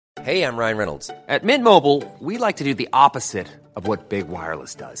Hey, I'm Ryan Reynolds. At Mint Mobile, we like to do the opposite of what Big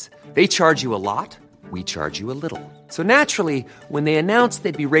Wireless does. They charge you a lot, we charge you a little. So naturally, when they announced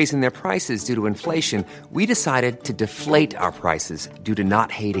they'd be raising their prices due to inflation, we decided to deflate our prices due to not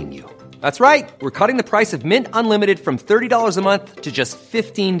hating you. That's right. We're cutting the price of Mint Unlimited from $30 a month to just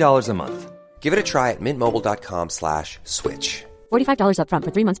 $15 a month. Give it a try at mintmobile.com/switch. $45 up front for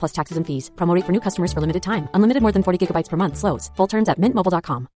 3 months plus taxes and fees. Promo rate for new customers for limited time. Unlimited more than 40 gigabytes per month. Slows full terms at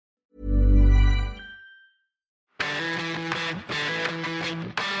mintmobile.com.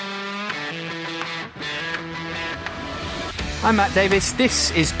 I'm Matt Davis.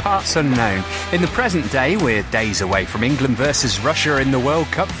 This is Parts Unknown. In the present day, we're days away from England versus Russia in the World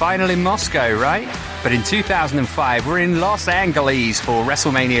Cup final in Moscow, right? But in 2005, we're in Los Angeles for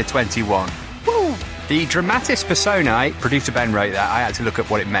Wrestlemania 21. Woo! The dramatis personae, producer Ben wrote that. I had to look up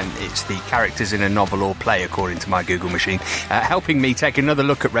what it meant. It's the characters in a novel or play, according to my Google machine. Helping me take another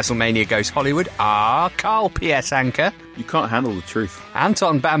look at WrestleMania Goes Hollywood are Carl P.S. Anchor. You can't handle the truth.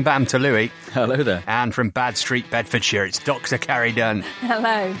 Anton Bam Bam Tolui. Hello there. And from Bad Street, Bedfordshire, it's Dr. Carrie Dunn.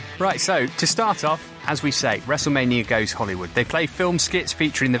 Hello. Right, so to start off, as we say, WrestleMania Goes Hollywood. They play film skits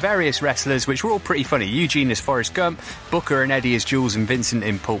featuring the various wrestlers, which were all pretty funny. Eugene as Forrest Gump, Booker and Eddie as Jules and Vincent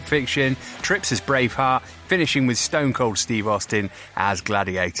in Pulp Fiction, Trips as Braveheart, finishing with Stone Cold Steve Austin as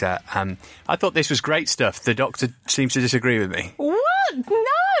Gladiator. I thought this was great stuff. The Doctor seems to disagree with me. What?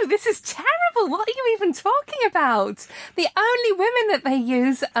 No, this is terrible. What are you even talking about? The only women that they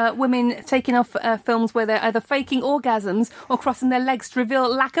use are women taking off films where they're either faking orgasms or crossing their legs to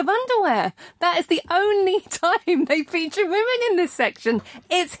reveal lack of underwear. That is the only time they feature women in this section.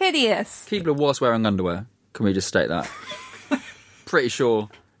 It's hideous. Keebler was wearing underwear. Can we just state that? Pretty sure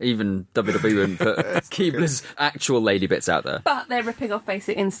even WWE wouldn't put Keebler's actual lady bits out there. But they're ripping off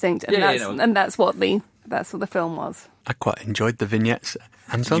Basic Instinct, and that's what the film was. I quite enjoyed the vignettes.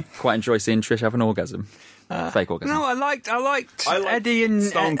 Anton? Did you quite enjoy seeing Trish have an orgasm? Fake orgasm. No, I liked Eddie and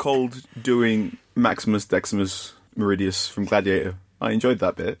Stone Cold doing Maximus Decimus Meridius from Gladiator. I enjoyed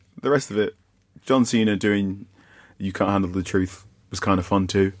that bit. The rest of it, John Cena doing You Can't Handle the Truth was kind of fun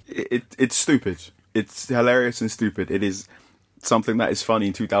too. It's stupid. It's hilarious and stupid. It is something that is funny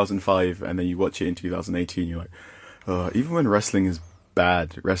in 2005, and then you watch it in 2018, you're like, even when wrestling is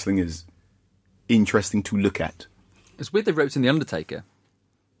bad, wrestling is interesting to look at. It's weird they roped in The Undertaker.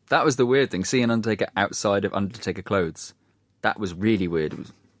 That was the weird thing, seeing Undertaker outside of Undertaker clothes. That was really weird.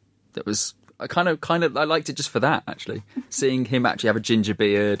 I liked it just for that, actually. Seeing him actually have a ginger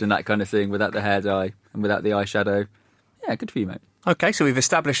beard and that kind of thing without the hair dye and without the eyeshadow. Yeah, good for you, mate. Okay, so we've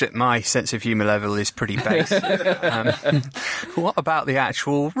established that my sense of humour level is pretty base. What about the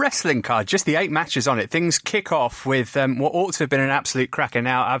actual wrestling card? Just the 8 matches on it. Things kick off with what ought to have been an absolute cracker.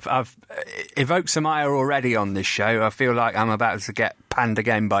 Now, I've evoked some ire already on this show. I feel like I'm about to get panned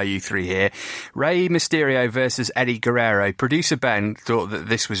again by you three here. Rey Mysterio versus Eddie Guerrero. Producer Ben thought that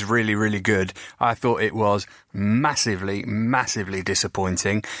this was really, really good. I thought it was massively, massively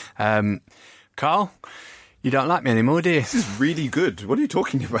disappointing. Carl? You don't like me anymore, do you? This is really good. What are you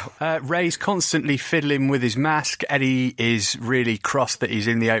talking about? Ray's constantly fiddling with his mask. Eddie is really cross that he's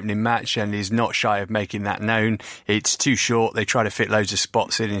in the opening match and is not shy of making that known. It's too short. They try to fit loads of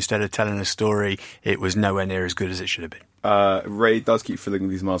spots in instead of telling a story. It was nowhere near as good as it should have been. Ray does keep fiddling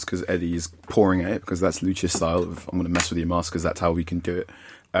with his mask because Eddie is pouring at it, because that's Lucha's style of, I'm going to mess with your mask because that's how we can do it.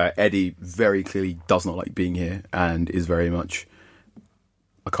 Eddie very clearly does not like being here and is very much,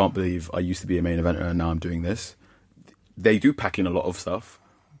 I can't believe I used to be a main eventer and now I'm doing this. They do pack in a lot of stuff,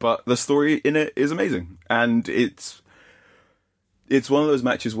 but the story in it is amazing. And it's one of those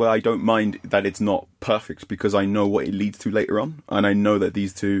matches where I don't mind that it's not perfect because I know what it leads to later on. And I know that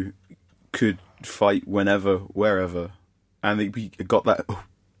these two could fight whenever, wherever. And we got that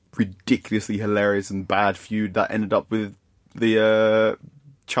ridiculously hilarious and bad feud that ended up with the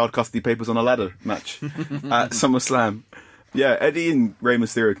child custody papers on a ladder match at SummerSlam. Yeah, Eddie and Rey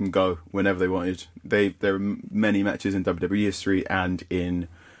Mysterio can go whenever they wanted. There are many matches in WWE history and in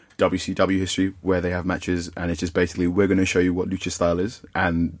WCW history where they have matches, and it's just basically, we're going to show you what Lucha style is,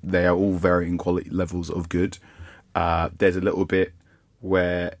 and they are all varying quality levels of good. There's a little bit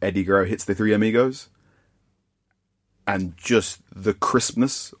where Eddie Guerrero hits the Three Amigos, and just the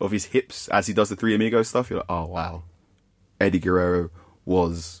crispness of his hips as he does the Three Amigos stuff, you're like, oh wow. Eddie Guerrero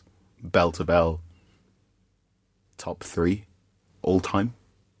was bell to bell top 3 all time,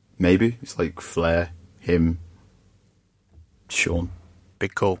 maybe. It's like Flair, him, Shawn.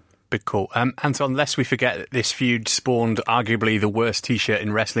 Big call. Anton, lest we forget that this feud spawned arguably the worst T-shirt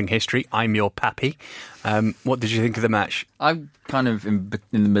in wrestling history, I'm Your Pappy. What did you think of the match? I'm kind of in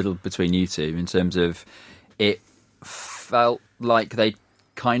the middle between you two in terms of it felt like they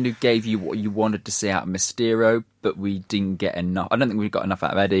kind of gave you what you wanted to see out of Mysterio, but we didn't get enough. I don't think we got enough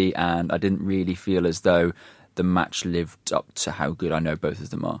out of Eddie, and I didn't really feel as though the match lived up to how good I know both of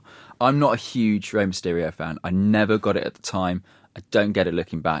them are. I'm not a huge Rey Mysterio fan. I never got it at the time. I don't get it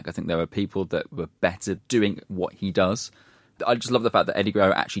looking back. I think there were people that were better doing what he does. I just love the fact that Eddie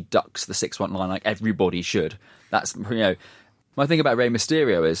Guerrero actually ducks the 6-1 line like everybody should. That's, my thing about Rey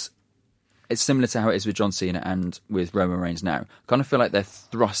Mysterio is it's similar to how it is with John Cena and with Roman Reigns now. I kind of feel like they're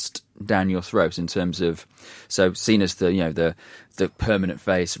thrust down your throat in terms of, so Cena's the permanent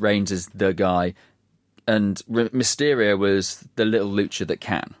face, Reigns is the guy, and Mysterio was the little lucha that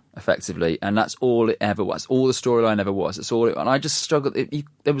can, effectively, and that's all it ever was. All the storyline ever was. It's all and I just struggled.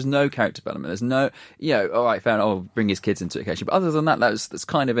 There was no character development. There's no, all right, fair enough, I'll bring his kids into it occasionally. But other than that, that's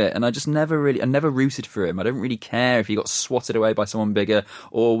kind of it. And I just I never rooted for him. I don't really care if he got swatted away by someone bigger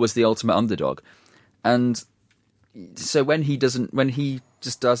or was the ultimate underdog. And so when he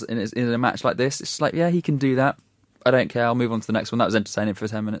just does in a match like this, it's like, yeah, he can do that. I don't care. I'll move on to the next one. That was entertaining for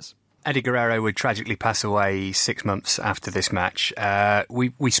 10 minutes. Eddie Guerrero would tragically pass away 6 months after this match.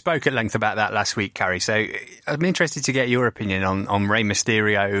 We spoke at length about that last week, Carrie, so I'm interested to get your opinion on Rey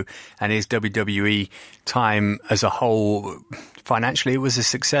Mysterio and his WWE time as a whole. Financially, it was a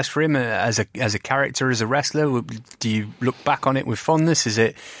success for him as a character, as a wrestler. Do you look back on it with fondness? Is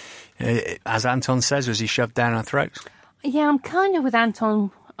it, as Anton says, was he shoved down our throats? Yeah, I'm kind of with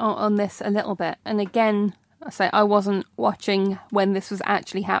Anton on this a little bit. And again, I wasn't watching when this was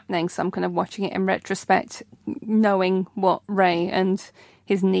actually happening, so I'm kind of watching it in retrospect, knowing what Ray and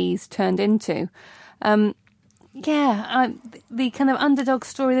his knees turned into. The kind of underdog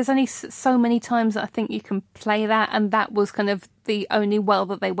story, there's only so many times that I think you can play that, and that was kind of the only well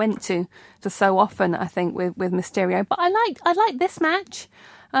that they went to so often, I think, with Mysterio. But I liked this match.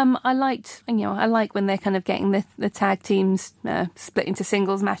 I like when they're kind of getting the tag teams split into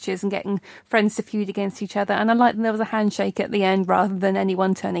singles matches and getting friends to feud against each other. And I liked that there was a handshake at the end rather than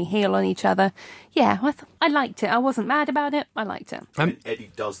anyone turning heel on each other. Yeah, I liked it. I wasn't mad about it. I liked it. When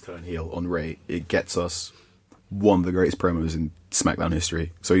Eddie does turn heel on Ray, it gets us one of the greatest promos in SmackDown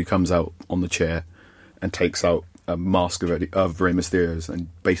history. So he comes out on the chair and takes out a mask of Rey Mysterio's and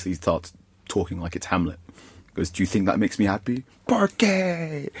basically starts talking like it's Hamlet. Goes, do you think that makes me happy?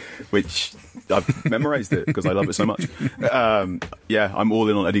 Parquet! Which I've memorised it because I love it so much. I'm all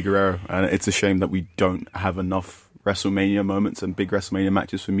in on Eddie Guerrero, and it's a shame that we don't have enough WrestleMania moments and big WrestleMania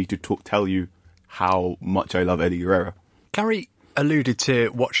matches for me to tell you how much I love Eddie Guerrero. Carrie alluded to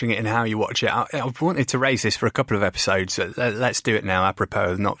watching it and how you watch it. I've wanted to raise this for a couple of episodes. Let's do it now,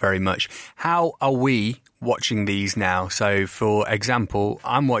 apropos, not very much. How are we watching these now? So, for example,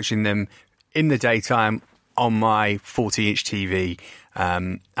 I'm watching them in the daytime on my 40-inch TV.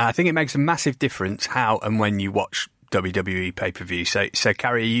 I think it makes a massive difference how and when you watch WWE pay-per-view. So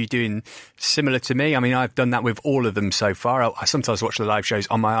Carrie, are you doing similar to me? I mean, I've done that with all of them so far. I sometimes watch the live shows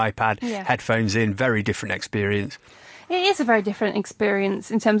on my iPad, headphones in, very different experience. It is a very different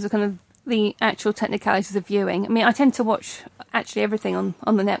experience in terms of kind of the actual technicalities of viewing. I mean, I tend to watch actually everything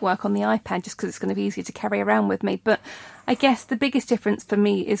on the network on the iPad just because it's going to be easier to carry around with me. But I guess the biggest difference for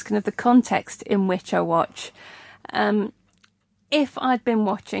me is kind of the context in which I watch. If I'd been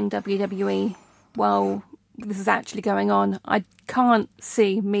watching WWE while this is actually going on, I can't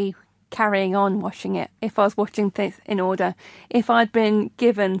see me carrying on watching it if I was watching things in order. If I'd been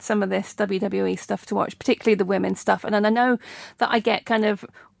given some of this WWE stuff to watch, particularly the women's stuff, and then I know that I get kind of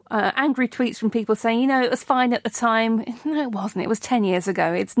angry tweets from people saying, it was fine at the time. No, it wasn't. It was 10 years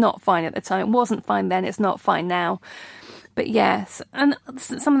ago. It's not fine at the time. It wasn't fine then. It's not fine now. But yes, and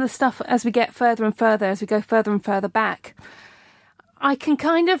some of the stuff as we get further and further, as we go further and further back, I can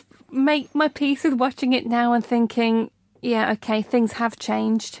kind of make my peace with watching it now and thinking, yeah, okay, things have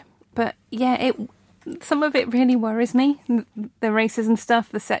changed. But yeah, some of it really worries me. The racism stuff,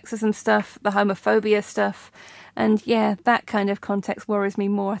 the sexism stuff, the homophobia stuff. And yeah, that kind of context worries me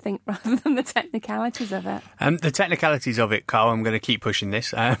more, I think, rather than the technicalities of it. The technicalities of it, Carl, I'm going to keep pushing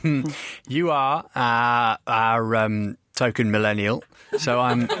this. You are our token millennial, so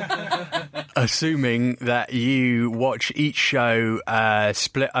I'm assuming that you watch each show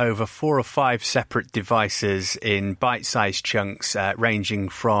split over 4 or 5 separate devices in bite-sized chunks, ranging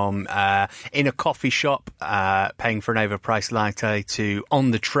from in a coffee shop, paying for an overpriced latte, to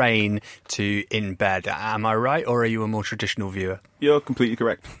on the train, to in bed. Am I right, or are you a more traditional viewer? You're completely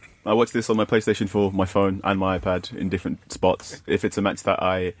correct. I watch this on my PlayStation 4, my phone, and my iPad in different spots. If it's a match that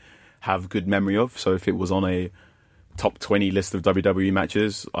I have good memory of, so if it was on a top 20 list of WWE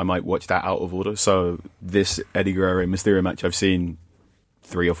matches, I might watch that out of order. So this Eddie Guerrero Mysterio match I've seen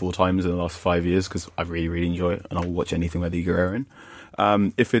 3 or 4 times in the last 5 years because I really, really enjoy it, and I'll watch anything with Eddie Guerrero in.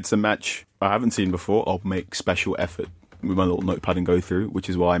 If it's a match I haven't seen before, I'll make special effort with my little notepad and go through, which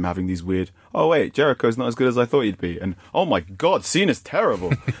is why I'm having these weird, oh wait, Jericho's not as good as I thought he'd be, and oh my god, Cena's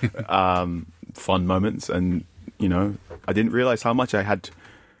terrible. Fun moments, and I didn't realise how much I had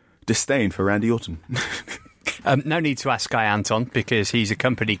disdain for Randy Orton. No need to ask Sky Anton, because he's a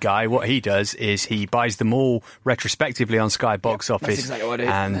company guy. What he does is he buys them all retrospectively on Sky Box Office exactly what I do.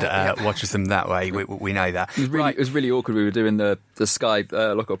 and watches them that way. We know that. It was really awkward. We were doing the Sky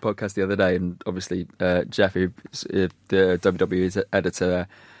Lockout podcast the other day, and obviously Jeff, who's the WWE editor,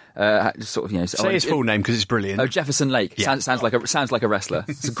 sort of say his full name because it's brilliant. Oh, Jefferson Lake. Yeah. Sounds like a wrestler.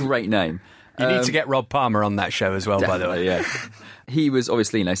 It's a great name. You need to get Rob Palmer on that show as well, by the way. Yeah. He was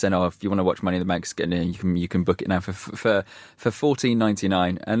obviously, saying, "Oh, if you want to watch Money in the Bank, you can book it now for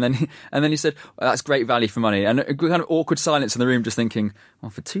 $14.99." And then he said, well, "That's great value for money." And a kind of awkward silence in the room, just thinking, "Oh,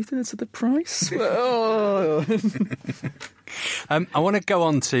 for 2/3 of the price." Oh. I want to go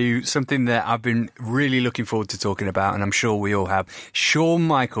on to something that I've been really looking forward to talking about, and I'm sure we all have. Shawn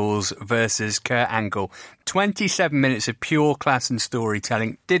Michaels versus Kurt Angle. 27 minutes of pure class and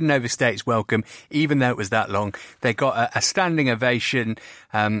storytelling. Didn't overstay its welcome, even though it was that long. They got a standing ovation.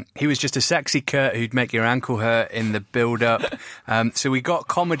 He was just a sexy Kurt who'd make your ankle hurt in the build-up. So we got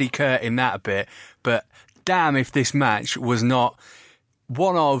comedy Kurt in that a bit. But damn if this match was not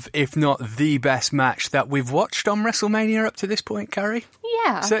one of, if not the best match that we've watched on WrestleMania up to this point, Carrie.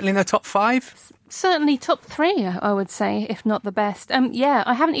 Yeah. Certainly in the top 5. Certainly top 3, I would say, if not the best.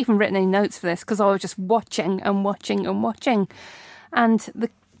 I haven't even written any notes for this because I was just watching and watching and watching. And the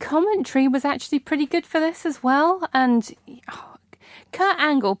commentary was actually pretty good for this as well. And Kurt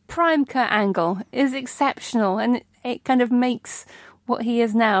Angle, prime Kurt Angle, is exceptional. And it kind of makes what he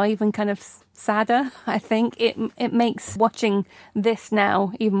is now even kind of sadder, I think. It makes watching this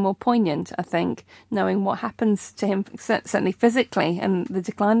now even more poignant, I think, knowing what happens to him, certainly physically, and the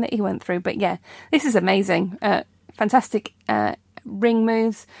decline that he went through. But yeah, this is amazing. Fantastic ring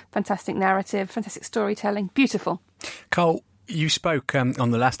moves, fantastic narrative, fantastic storytelling. Beautiful. Cole, you spoke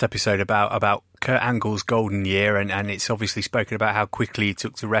on the last episode about Kurt Angle's golden year, and it's obviously spoken about how quickly he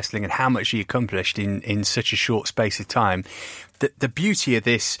took to wrestling and how much he accomplished in such a short space of time. The beauty of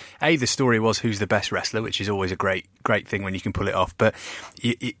this, the story was who's the best wrestler, which is always a great thing when you can pull it off. But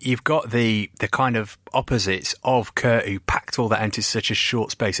you've got the kind of opposites of Kurt, who packed all that into such a short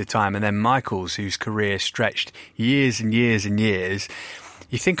space of time, and then Michaels, whose career stretched years and years and years.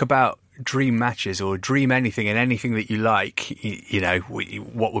 You think about dream matches or dream anything and anything that you like,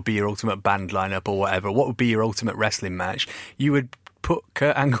 what would be your ultimate band lineup or whatever, what would be your ultimate wrestling match, you would put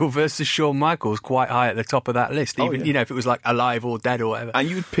Kurt Angle versus Shawn Michaels quite high at the top of that list, even if it was like Alive or Dead or whatever. And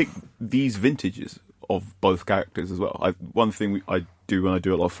you would pick these vintages of both characters as well. One thing I do when I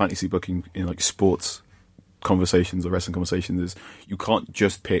do a lot of fantasy booking in like sports conversations or wrestling conversations is you can't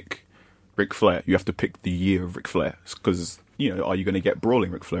just pick Ric Flair. You have to pick the year of Ric Flair, because are you going to get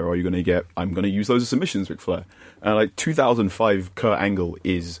brawling Ric Flair, or are you going to get I'm going to use those as submissions Ric Flair? And like 2005 Kurt Angle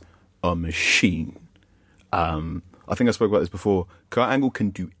is a machine. I think I spoke about this before. Kurt Angle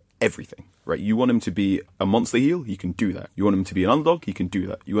can do everything, right? You want him to be a monster heel, he can do that. You want him to be an underdog, he can do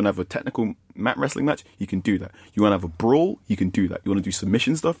that. You want to have a technical mat wrestling match, he can do that. You want to have a brawl, he can do that. You want to do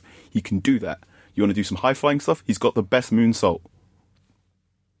submission stuff, he can do that. You want to do some high-flying stuff, he's got the best moonsault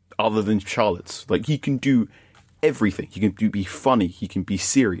other than Charlotte's. Like, he can do everything. He can be funny, he can be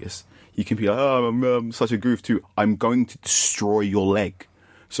serious. He can be like, I'm such a goof too. I'm going to destroy your leg.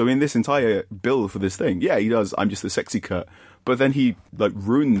 So in this entire build for this thing, he does, I'm just a sexy Kurt. But then he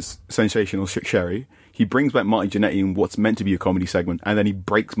ruins Sensational Sherry. He brings back Marty Jannetty in what's meant to be a comedy segment, and then he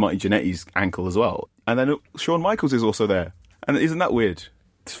breaks Marty Jannetty's ankle as well. And then Shawn Michaels is also there. And isn't that weird?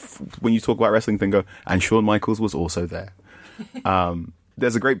 When you talk about wrestling thing, go, and Shawn Michaels was also there.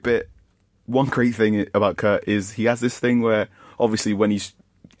 There's a great bit. One great thing about Kurt is he has this thing where, obviously, when he's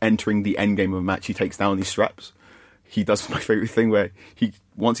entering the end game of a match, he takes down these straps. He does my favourite thing where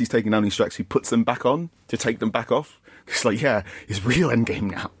once he's taken down these straps, he puts them back on to take them back off. It's like, it's real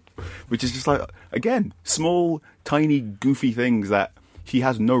endgame now. Which is just like, again, small, tiny, goofy things that he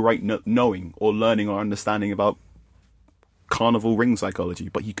has no right knowing or learning or understanding about carnival ring psychology.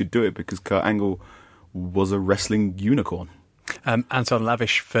 But he could do it because Kurt Angle was a wrestling unicorn. Anton,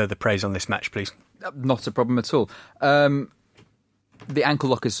 lavish further praise on this match, please. Not a problem at all. The ankle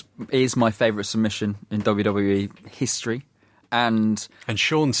lock is my favourite submission in WWE history. And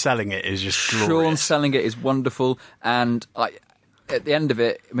Shawn selling it is just glorious. Shawn selling it is wonderful. And at the end of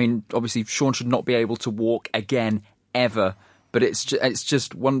it, I mean, obviously Shawn should not be able to walk again, ever. But it's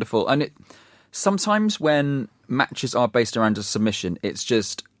just wonderful. And sometimes when matches are based around a submission, it's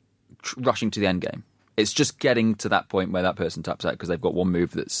just rushing to the end game. It's just getting to that point where that person taps out because they've got one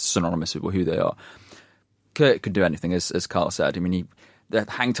move that's synonymous with who they are. Kurt could do anything, as Carl said. I mean, the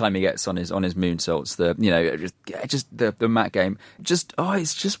hang time he gets on his moonsaults, the mat game,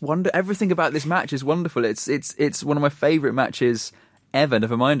 it's just wonder. Everything about this match is wonderful. It's one of my favourite matches ever.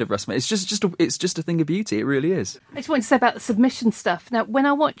 Never mind of WrestleMania. It's just a thing of beauty. It really is. I just want to say about the submission stuff. Now, when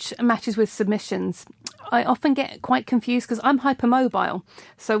I watch matches with submissions, I often get quite confused because I'm hypermobile.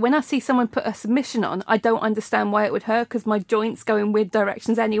 So when I see someone put a submission on, I don't understand why it would hurt because my joints go in weird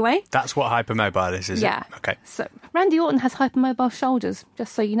directions anyway. That's what hypermobile is it? Yeah. Okay. So Randy Orton has hypermobile shoulders,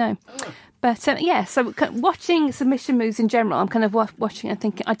 just so you know. But so watching submission moves in general, I'm kind of watching and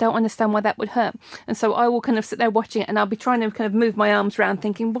thinking, I don't understand why that would hurt. And so I will kind of sit there watching it and I'll be trying to kind of move my arms around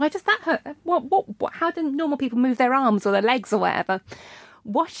thinking, why does that hurt? What? How do normal people move their arms or their legs or whatever?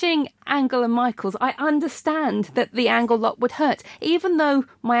 Watching Angle and Michaels, I understand that the angle lock would hurt. Even though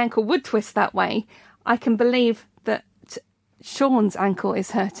my ankle would twist that way, I can believe that Sean's ankle is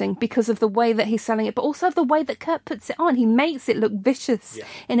hurting because of the way that he's selling it, but also the way that Kurt puts it on. He makes it look vicious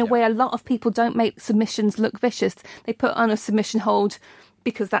in a way a lot of people don't make submissions look vicious. They put on a submission hold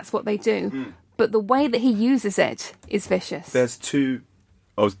because that's what they do. But the way that he uses it is vicious.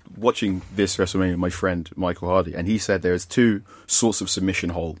 I was watching this WrestleMania with my friend Michael Hardy, and he said there's two sorts of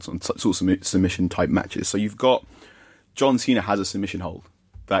submission holds and sorts of submission type matches. So you've got John Cena has a submission hold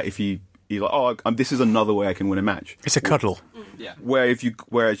that if he's like, this is another way I can win a match. It's a cuddle. Yeah. Whereas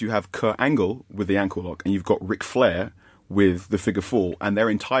you have Kurt Angle with the ankle lock, and you've got Ric Flair with the figure four, and their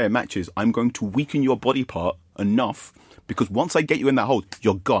entire matches, I'm going to weaken your body part enough because once I get you in that hold,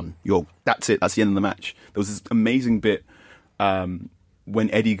 you're gone. That's it. That's the end of the match. There was this amazing bit.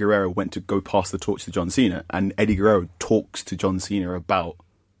 When Eddie Guerrero went to go pass the torch to John Cena, and Eddie Guerrero talks to John Cena about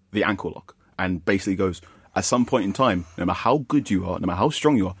the ankle lock, and basically goes, at some point in time, no matter how good you are, no matter how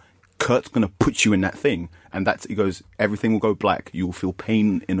strong you are, Kurt's going to put you in that thing. And he goes, everything will go black. You will feel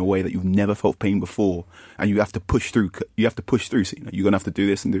pain in a way that you've never felt pain before. And you have to push through. You have to push through, Cena. You're going to have to do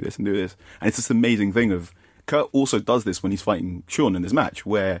this and do this and do this. And it's this amazing thing of, Kurt also does this when he's fighting Shawn in this match,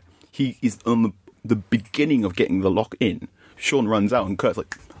 where he is on the beginning of getting the lock in. Shawn runs out and Kurt's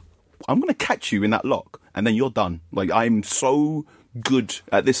like, I'm going to catch you in that lock and then you're done. Like, I'm so good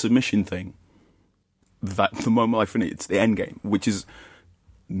at this submission thing that the moment I finish, it's the end game, which is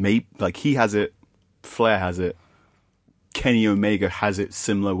maybe like he has it, Flair has it, Kenny Omega has it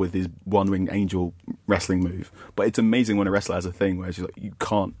similar with his one-winged angel wrestling move. But it's amazing when a wrestler has a thing where it's just like, you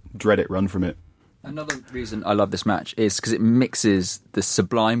can't dread it, run from it. Another reason I love this match is because it mixes the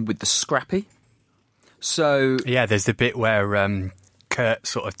sublime with the scrappy. So yeah, there's the bit where Kurt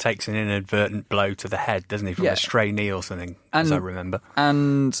sort of takes an inadvertent blow to the head, doesn't he, from a stray knee or something, as I remember.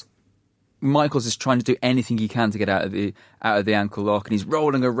 And Michaels is trying to do anything he can to get out of the ankle lock, and he's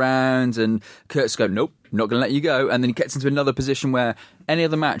rolling around, and Kurt's going, nope, not going to let you go. And then he gets into another position where any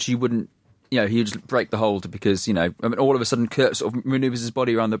other match you wouldn't, he'd just break the hold because, all of a sudden Kurt sort of manoeuvres his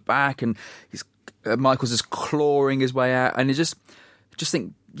body around the back, and Michaels is clawing his way out, and you just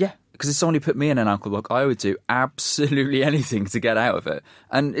think, yeah. Because if someone who put me in an ankle lock, I would do absolutely anything to get out of it.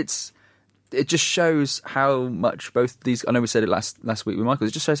 And it just shows how much both these... I know we said it last week with Michael.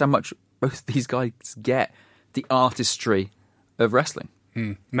 It just shows how much both these guys get the artistry of wrestling.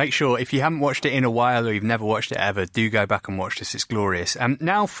 Make sure, if you haven't watched it in a while or you've never watched it ever, do go back and watch this. It's glorious.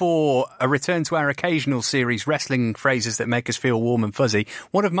 Now for a return to our occasional series, Wrestling Phrases That Make Us Feel Warm and Fuzzy.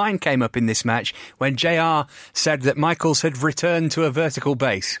 One of mine came up in this match when JR said that Michaels had returned to a vertical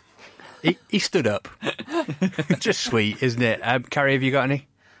base. He stood up. Just sweet, isn't it? Carrie, have you got any?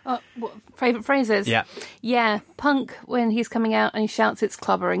 Favourite phrases? Yeah. Punk, when he's coming out and he shouts, "It's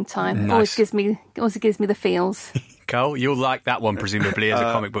clobbering time." Nice. Always gives me the feels. Carl, you'll like that one, presumably, as a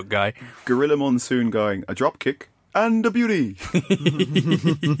comic book guy. Gorilla Monsoon going, a drop kick and a beauty.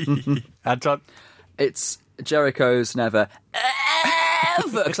 Anton? It's Jericho's never,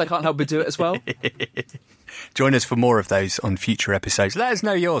 ever, because I can't help but do it as well. Join us for more of those on future episodes. Let us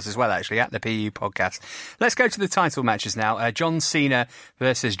know yours as well, actually, at the PU Podcast. Let's go to the title matches now. John Cena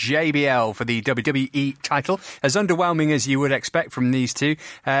versus JBL for the WWE title. As underwhelming as you would expect from these two.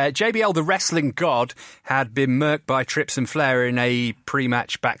 JBL, the wrestling god, had been murked by Trips and Flair in a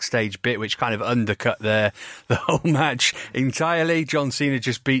pre-match backstage bit, which kind of undercut the whole match entirely. John Cena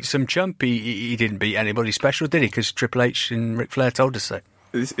just beat some chump. He didn't beat anybody special, did he? Because Triple H and Ric Flair told us so.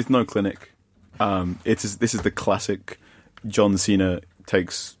 It's no clinic. This is the classic John Cena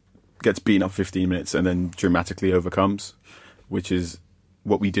gets beaten up 15 minutes and then dramatically overcomes, which is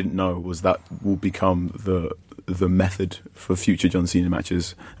what we didn't know was that will become the method for future John Cena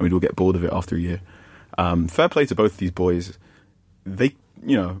matches, and we will get bored of it after a year. Fair play to both these boys.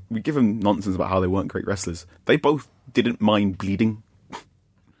 we give them nonsense about how they weren't great wrestlers. They both didn't mind bleeding,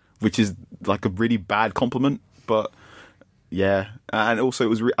 which is like a really bad compliment. But yeah, and also it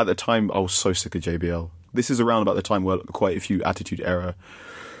was at the time I was so sick of JBL. This is around about the time where quite a few Attitude Era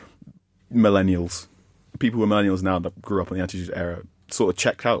millennials, people who are millennials now that grew up in the Attitude Era, sort of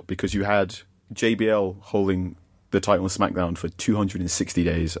checked out because you had JBL holding the title on SmackDown for 260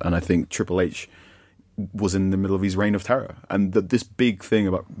 days, and I think Triple H was in the middle of his reign of terror. And this big thing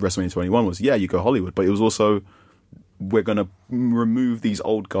about WrestleMania 21 was, you go Hollywood, but it was also, we're going to remove these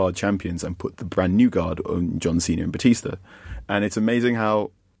old guard champions and put the brand new guard on John Cena and Batista. And it's amazing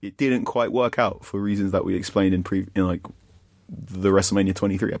how it didn't quite work out for reasons that we explained in like the WrestleMania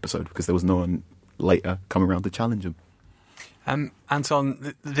 23 episode, because there was no one later coming around to challenge him.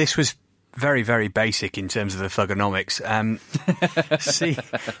 Anton, this was very, very basic in terms of the thugonomics.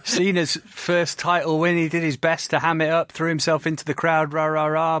 Cena's first title win, he did his best to ham it up, threw himself into the crowd, rah, rah,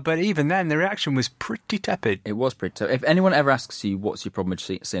 rah, but even then the reaction was pretty tepid. It was pretty tepid. If anyone ever asks you what's your problem with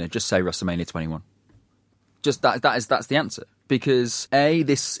Cena, just say WrestleMania 21. Just that's the answer. Because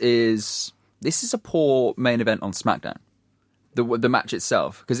this is a poor main event on SmackDown. The match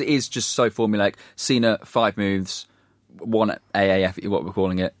itself, because it is just so formulaic. Cena, 5 moves, 1 AAF, what we're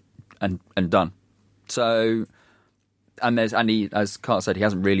calling it, and done. So, and he, as Carl said, he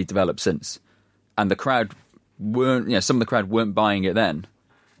hasn't really developed since. And the crowd weren't, some of the crowd weren't buying it then,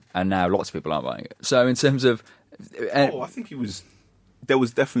 and now lots of people aren't buying it. So in terms of, I think he was. There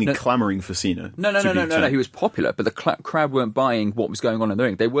was definitely clamouring for Cena. No. He was popular, but the crowd weren't buying what was going on in the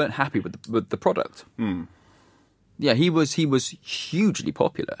ring. They weren't happy with the product. Yeah, he was hugely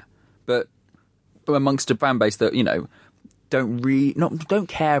popular, but amongst a fan base that don't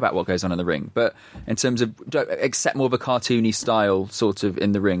care about what goes on in the ring. But in terms of accept more of a cartoony style sort of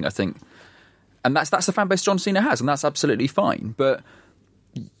in the ring, I think, and that's the fan base John Cena has, and that's absolutely fine. But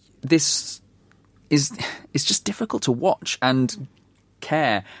this is just difficult to watch and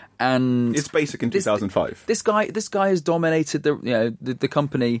care, and it's basic in 2005. This guy has dominated the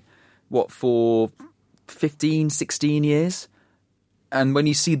company for 15, 16 years, and when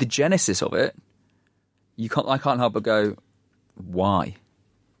you see the genesis of it, I can't help but go, why?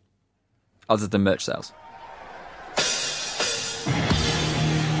 Other than merch sales.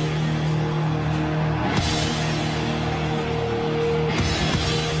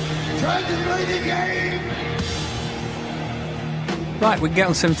 Trying to play the game. Right, we can get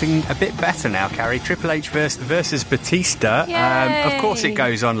on something a bit better now, Carrie. Triple H versus Batista. Of course it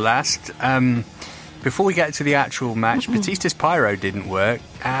goes on last. Before we get to the actual match, Batista's pyro didn't work,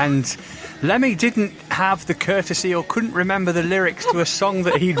 and Lemmy didn't have the courtesy or couldn't remember the lyrics to a song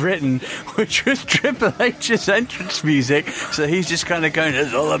that he'd written, which was Triple H's entrance music. So he's just kind of going,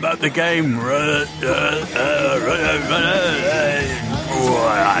 it's all about the game.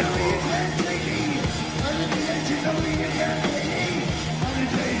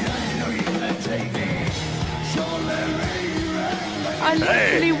 I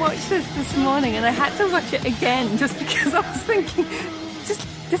literally watched this morning, and I had to watch it again just because I was thinking,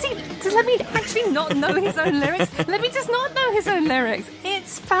 does Lemmy actually not know his own lyrics? Lemmy does not know his own lyrics.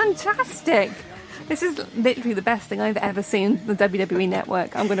 It's fantastic. This is literally the best thing I've ever seen on the WWE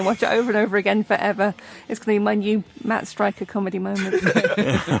Network. I'm going to watch it over and over again forever. It's going to be my new Matt Stryker comedy moment.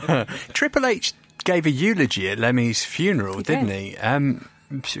 Triple H gave a eulogy at Lemmy's funeral, didn't he?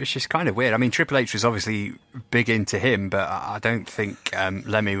 Which is kind of weird. I mean, Triple H was obviously big into him, but I don't think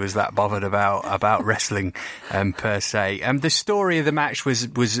Lemmy was that bothered about wrestling per se. The story of the match was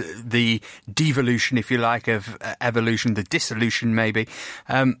the devolution, if you like, of evolution, the dissolution maybe.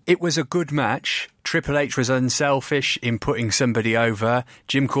 It was a good match. Triple H was unselfish in putting somebody over.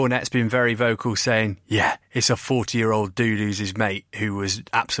 Jim Cornette's been very vocal saying, yeah, it's a 40-year-old dude who's his mate who was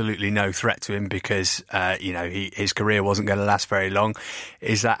absolutely no threat to him because, his career wasn't going to last very long.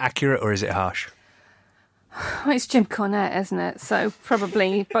 Is that accurate or is it harsh? Well, it's Jim Cornette, isn't it? So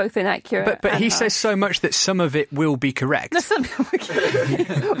probably both inaccurate. But he harsh. says so much that some of it will be correct. No,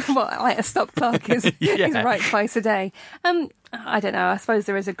 like a stop clock is right twice a day. I don't know. I suppose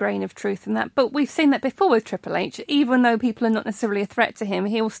there is a grain of truth in that. But we've seen that before with Triple H. Even though people are not necessarily a threat to him,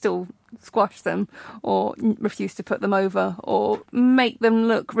 he'll still squash them or refuse to put them over or make them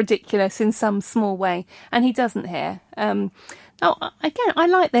look ridiculous in some small way. And he doesn't here. Again, I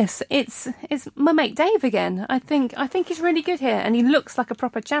like this. It's my mate Dave again. I think he's really good here, and he looks like a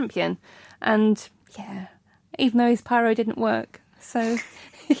proper champion. And yeah, even though his pyro didn't work, so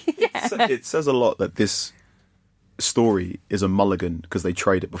yeah, it says a lot that this story is a mulligan because they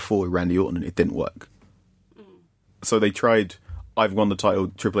tried it before with Randy Orton and it didn't work. So they tried. I've won the title.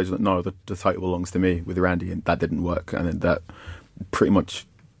 Triple H, no, the title belongs to me with Randy, and that didn't work. And then pretty much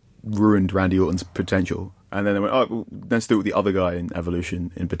ruined Randy Orton's potential. And then they went, oh, well, let's do it with the other guy in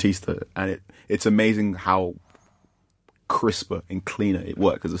Evolution, in Batista. And it's amazing how crisper and cleaner it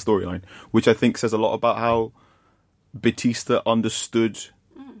worked as a storyline, which I think says a lot about how Batista understood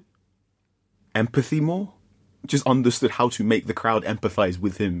empathy more. Just understood how to make the crowd empathize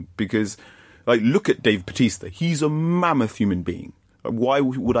with him. Because, like, look at Dave Batista. He's a mammoth human being. Like, why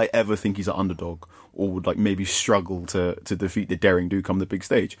would I ever think he's an underdog or would, like, maybe struggle to defeat the daring do come the big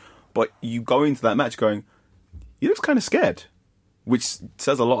stage? But you go into that match going, he looks kind of scared, which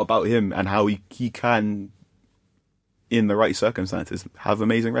says a lot about him and how he can, in the right circumstances, have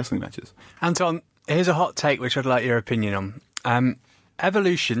amazing wrestling matches. Anton, here's a hot take which I'd like your opinion on.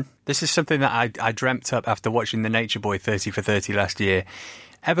 Evolution, this is something that I dreamt up after watching the Nature Boy 30 for 30 last year.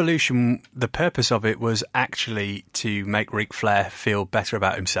 Evolution, the purpose of it was actually to make Ric Flair feel better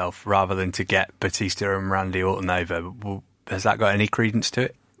about himself rather than to get Batista and Randy Orton over. Has that got any credence to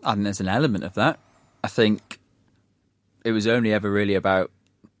it? I think there's an element of that. I think it was only ever really about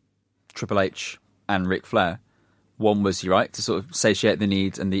Triple H and Ric Flair. One was, you're right, to sort of satiate the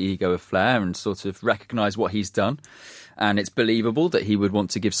needs and the ego of Flair and sort of recognise what he's done. And it's believable that he would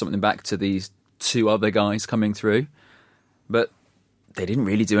want to give something back to these two other guys coming through. But they didn't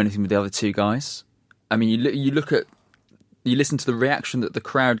really do anything with the other two guys. I mean, you listen to the reaction that the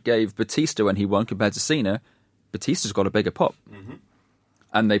crowd gave Batista when he won compared to Cena. Batista's got a bigger pop. Mm-hmm.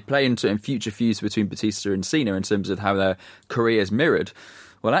 And they play into future feuds between Batista and Cena in terms of how their careers mirrored.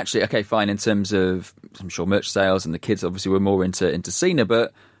 Well, actually, okay, fine, in terms of, I'm sure, merch sales, and the kids obviously were more into Cena,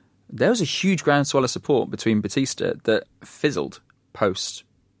 but there was a huge groundswell of support between Batista that fizzled post,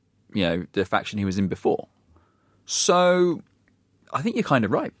 the faction he was in before. So I think you're kind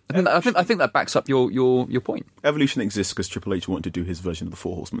of right. I think that backs up your point. Evolution exists because Triple H wanted to do his version of the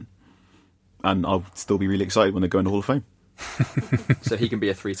Four Horsemen. And I'll still be really excited when they go into Hall of Fame. So he can be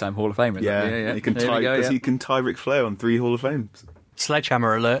a 3-time Hall of Famer. Yeah. He can tie Ric Flair on 3 Hall of Fames.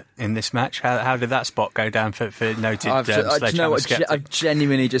 Sledgehammer alert in this match. How did that spot go down for noted Sledgehammer skeptic? I've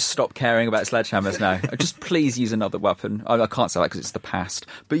genuinely just stopped caring about sledgehammers now. Just please use another weapon. I can't say that because it's the past,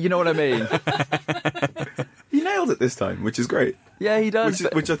 but you know what I mean. He nailed it this time, which is great. Yeah, he does.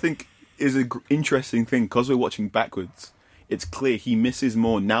 Which I think is an interesting thing, because we're watching backwards. It's clear he misses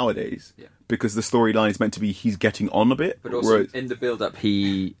more nowadays because the storyline is meant to be he's getting on a bit. But also in the build-up,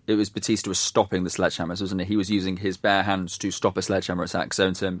 it was Batista was stopping the sledgehammers, wasn't it? He was using his bare hands to stop a sledgehammer attack. So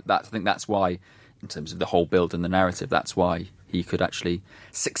I think that's why, in terms of the whole build and the narrative, that's why he could actually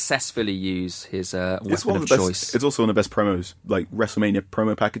successfully use his weapon of choice. It's also one of the best promos, like WrestleMania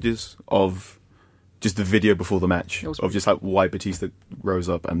promo packages of just the video before the match of just like why Batista rose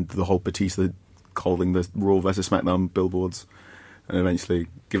up and the whole Batista holding the Raw versus SmackDown billboards and eventually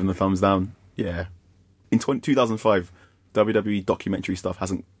giving the thumbs down. Yeah. In 2005, WWE documentary stuff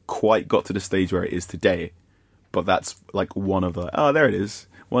hasn't quite got to the stage where it is today, but that's like one of the, there it is.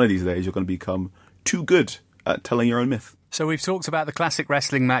 One of these days you're going to become too good at telling your own myth. So we've talked about the classic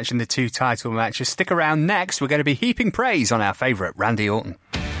wrestling match and the 2 title matches. Stick around next. We're going to be heaping praise on our favourite, Randy Orton.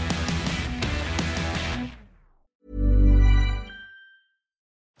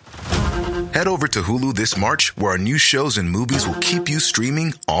 Head over to Hulu this March, where our new shows and movies will keep you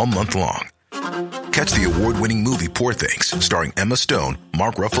streaming all month long. Catch the award-winning movie Poor Things, starring Emma Stone,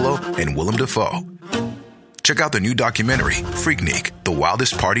 Mark Ruffalo, and Willem Dafoe. Check out the new documentary, Freaknik, The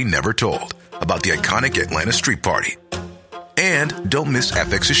Wildest Party Never Told, about the iconic Atlanta Street Party. And don't miss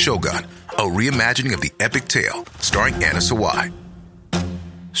FX's Shogun, a reimagining of the epic tale, starring Anna Sawai.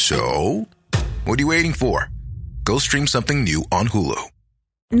 So, what are you waiting for? Go stream something new on Hulu.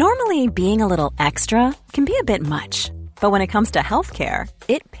 Normally, being a little extra can be a bit much. But when it comes to healthcare,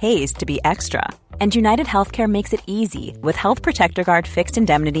 it pays to be extra. And United Healthcare makes it easy with Health Protector Guard fixed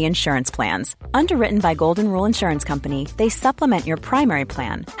indemnity insurance plans. Underwritten by Golden Rule Insurance Company, they supplement your primary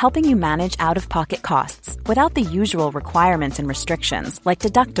plan, helping you manage out-of-pocket costs without the usual requirements and restrictions like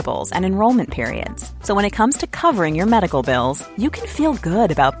deductibles and enrollment periods. So when it comes to covering your medical bills, you can feel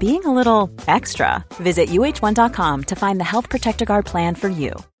good about being a little extra. Visit UH1.com to find the Health Protector Guard plan for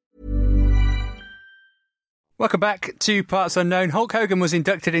you. Welcome back to Parts Unknown. Hulk Hogan was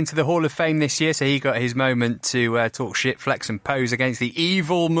inducted into the Hall of Fame this year, so he got his moment to talk shit, flex and pose against the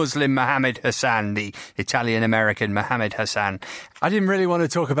evil Muslim Mohammed Hassan, the Italian-American Mohammed Hassan. I didn't really want to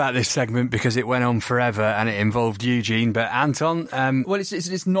talk about this segment because it went on forever and it involved Eugene, but Anton... Well,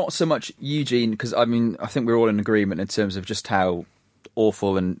 it's not so much Eugene, because, I mean, I think we're all in agreement in terms of just how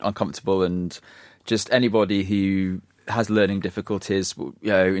awful and uncomfortable and just anybody who has learning difficulties,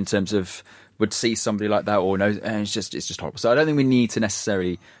 in terms of would see somebody like that or knows, and it's just horrible. So I don't think we need to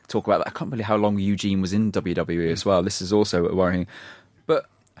necessarily talk about that. I can't believe how long Eugene was in WWE as well. This is also worrying. But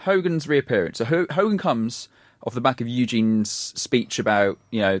Hogan's reappearance. So Hogan comes off the back of Eugene's speech about,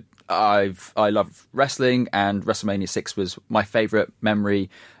 I love wrestling, and WrestleMania 6 was my favourite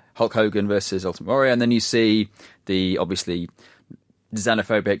memory, Hulk Hogan versus Ultimate Warrior. And then you see the obviously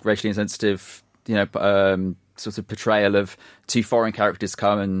xenophobic, racially insensitive, sort of portrayal of two foreign characters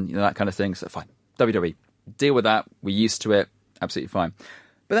come and that kind of thing. So fine, WWE, deal with that. We're used to it. Absolutely fine.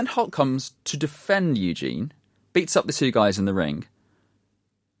 But then Hulk comes to defend Eugene, beats up the two guys in the ring,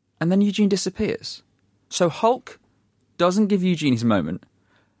 and then Eugene disappears. So Hulk doesn't give Eugene his moment.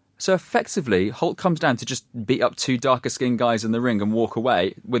 So effectively, Hulk comes down to just beat up two darker-skinned guys in the ring and walk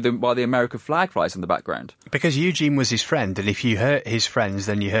away while the American flag flies in the background. Because Eugene was his friend, and if you hurt his friends,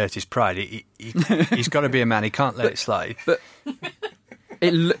 then you hurt his pride. He's got to be a man. He can't let it slide. But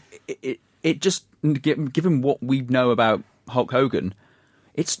it just, given what we know about Hulk Hogan,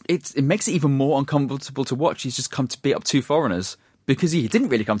 it makes it even more uncomfortable to watch. He's just come to beat up two foreigners because he didn't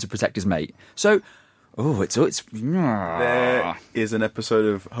really come to protect his mate. So... There is an episode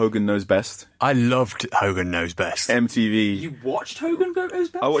of Hogan Knows Best. I loved Hogan Knows Best. MTV. You watched Hogan Knows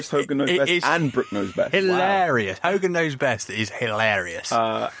Best? I watched Hogan Knows Best and Brooke Knows Best. Hilarious. Wow. Hogan Knows Best is hilarious.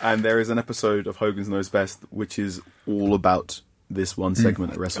 And there is an episode of Hogan Knows Best which is all about this one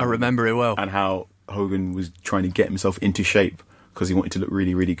segment at WrestleMania. I remember it well. And how Hogan was trying to get himself into shape because he wanted to look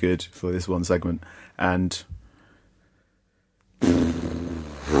really, really good for this one segment. And...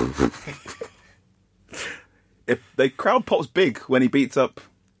 the crowd pops big when he beats up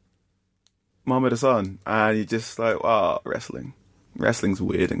Muhammad Hassan, and you're just like, wow, wrestling's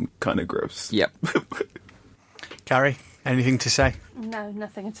weird and kind of gross. Yep. Carrie, anything to say? No,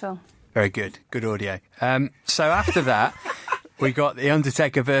 nothing at all. Very good audio. So after that we got The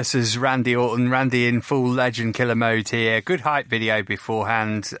Undertaker versus Randy Orton. Randy in full legend killer mode here. Good hype video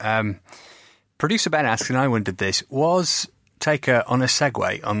beforehand. Producer Ben asked, and I wondered this, was Taker on a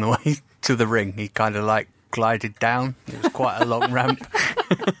Segway on the way to the ring? He kind of glided down. It was quite a long ramp.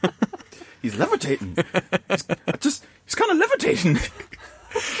 He's levitating. He's kind of levitating.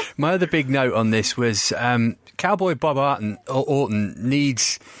 My other big note on this was Cowboy Bob Orton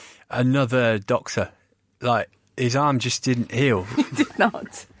needs another doctor. His arm just didn't heal. It did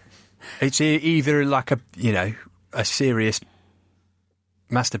not. It's either a serious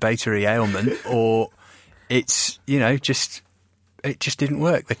masturbatory ailment, or it's it just didn't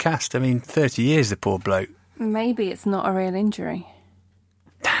work. The cast. 30 years, the poor bloke. Maybe it's not a real injury.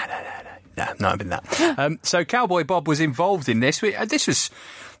 No, not having that. So Cowboy Bob was involved in this.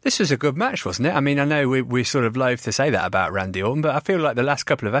 This was a good match, wasn't it? I know we're sort of loath to say that about Randy Orton, but I feel like the last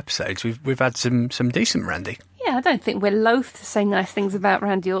couple of episodes we've had some decent Randy. Yeah, I don't think we're loath to say nice things about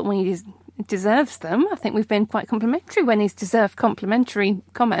Randy Orton when he deserves them. I think we've been quite complimentary when he's deserved complimentary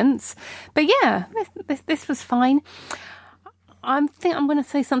comments. But yeah, this was fine. I think I'm going to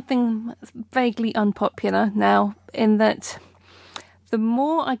say something vaguely unpopular now, in that the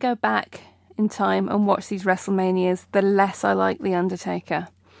more I go back in time and watch these WrestleManias, the less I like The Undertaker.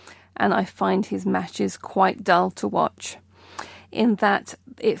 And I find his matches quite dull to watch, in that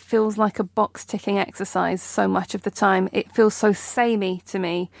it feels like a box-ticking exercise so much of the time. It feels so samey to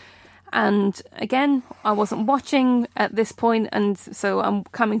me. And again, I wasn't watching at this point, and so I'm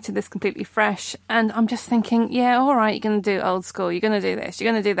coming to this completely fresh, and I'm just thinking, yeah, all right, you're going to do old school, you're going to do this,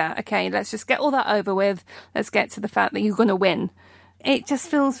 you're going to do that. Okay, let's just get all that over with. Let's get to the fact that you're going to win. It just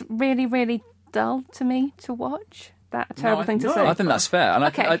feels really, really dull to me to watch. That's a terrible thing to say. I think that's fair. And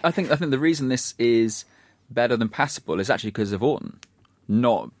okay. I think the reason this is better than passable is actually because of Orton,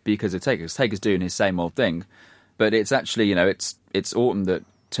 not because of Taker. Taker's doing his same old thing, but it's actually, it's Orton that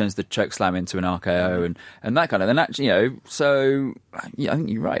turns the choke slam into an RKO and that kind of. And actually, so yeah, I think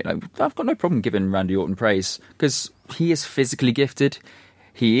you're right. I've got no problem giving Randy Orton praise because he is physically gifted.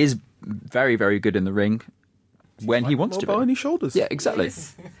 He is very, very good in the ring when he wants to be. On his shoulders. Yeah, exactly.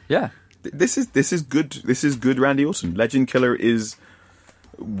 Yeah. This is good. This is good Randy Orton. Legend Killer is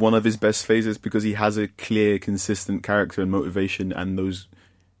one of his best phases because he has a clear, consistent character and motivation, and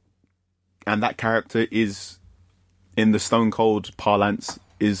that character is, in the Stone Cold parlance,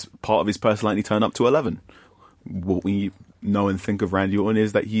 is part of his personality turn up to 11. What we know and think of Randy Orton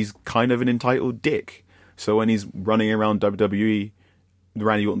is that he's kind of an entitled dick. So when he's running around WWE,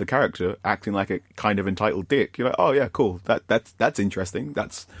 Randy Orton the character acting like a kind of entitled dick, you're like, oh yeah, cool, that's interesting,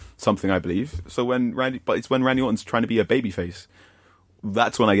 that's something I believe. So it's when Randy Orton's trying to be a babyface,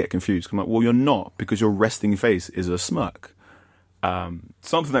 that's when I get confused. I'm like, well, you're not, because your resting face is a smirk.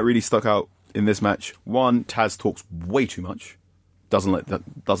 Something that really stuck out in this match. One, Taz talks way too much, doesn't let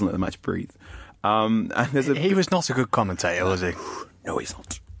the match breathe. And he was not a good commentator, was he? No, he's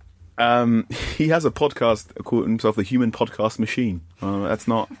not. He has a podcast called himself the Human Podcast Machine. It's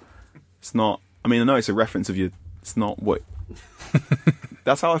not. I mean, I know it's a reference of you. It's not what.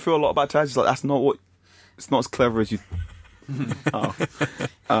 That's how I feel a lot about Taz. It's like that's not what. It's not as clever as you.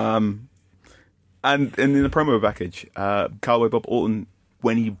 And in the promo package, Cowboy Bob Orton,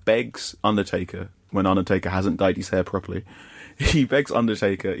 when he begs Undertaker, when Undertaker hasn't dyed his hair properly, he begs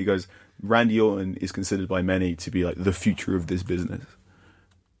Undertaker. He goes, "Randy Orton is considered by many to be like the future of this business.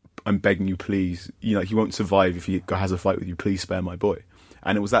 I'm begging you, please. You know, he won't survive if he has a fight with you. Please spare my boy."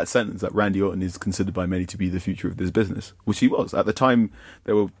 And it was that sentence that Randy Orton is considered by many to be the future of this business, which he was. At the time,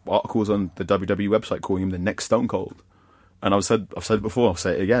 there were articles on the WWE website calling him the next Stone Cold. And I've said it before, I'll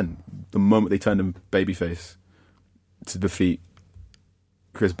say it again. The moment they turned him babyface to defeat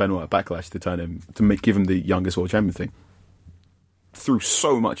Chris Benoit at Backlash, give him the youngest world champion thing, threw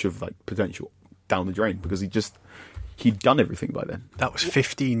so much of like potential down the drain because he'd done everything by then. That was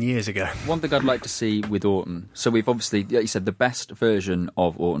 15 years ago. One thing I'd like to see with Orton. So we've obviously, like you said, the best version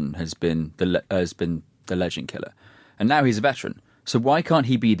of Orton has been the Legend Killer, and now he's a veteran. So why can't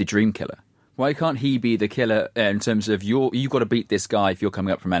he be the Dream Killer? Why can't he be the killer in terms of you've got to beat this guy if you're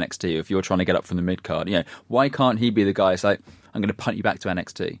coming up from NXT, or if you're trying to get up from the mid card? You know, why can't he be the guy? It's like, I'm going to punt you back to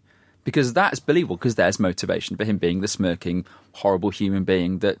NXT. Because that's believable, because there's motivation for him being the smirking, horrible human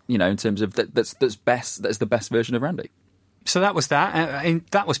being that, you know, in terms of that's the best version of Randy. So that was that. And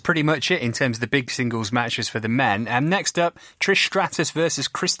that was pretty much it in terms of the big singles matches for the men. Next up, Trish Stratus versus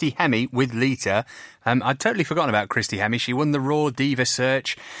Christy Hemme with Lita. I'd totally forgotten about Christy Hemme. She won the Raw Diva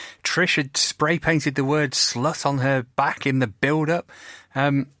search. Trish had spray painted the word slut on her back in the build-up.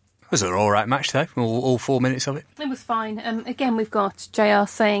 It was an all right match, though, all 4 minutes of it. It was fine. Again, we've got JR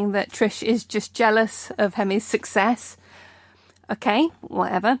saying that Trish is just jealous of Hemme's success. Okay,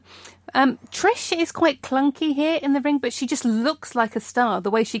 whatever. Trish is quite clunky here in the ring, but she just looks like a star. The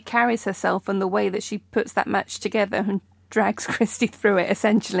way she carries herself and the way that she puts that match together and drags Christy through it,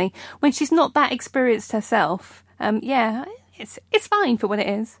 essentially, when she's not that experienced herself. Yeah, it's fine for what it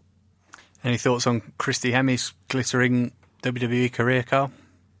is. Any thoughts on Christy Hemme's glittering WWE career, Carl?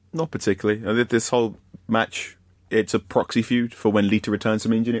 Not particularly. This whole match, it's a proxy feud for when Lita returns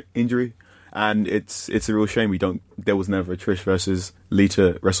from injury. And it's a real shame there was never a Trish versus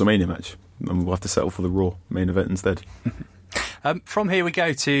Lita WrestleMania match. And we'll have to settle for the Raw main event instead. From here we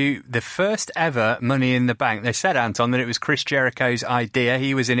go to the first ever Money in the Bank. They said, Anton, that it was Chris Jericho's idea.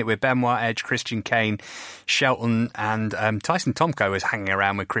 He was in it with Benoit, Edge, Christian Kane, Shelton, and Tyson Tomko was hanging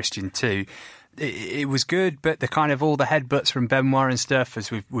around with Christian too. It was good, but the kind of all the headbutts from Benoit and stuff,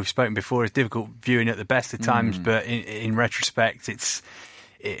 as we've spoken before, is difficult viewing at the best of times. But in retrospect, it's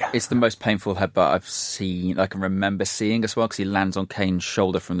the most painful headbutt I've seen. I can remember seeing as well, because he lands on Kane's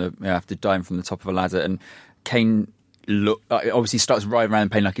shoulder after diving from the top of a ladder, and Kane obviously starts writhing around in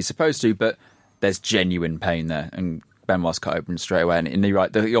pain like he's supposed to, but there's genuine pain there, and Benoit's cut open straight away. And you're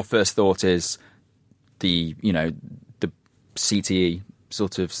right, your first thought is the CTE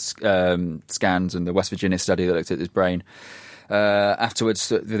sort of scans and the West Virginia study that looked at his brain. Afterwards,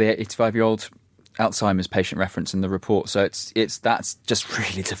 the 85-year-old Alzheimer's patient reference in the report, so that's just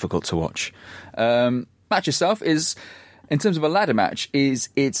really difficult to watch. Match itself is, in terms of a ladder match,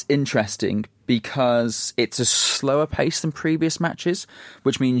 it's interesting because it's a slower pace than previous matches,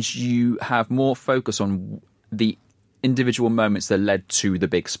 which means you have more focus on the individual moments that led to the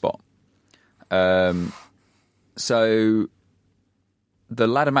big spot. So the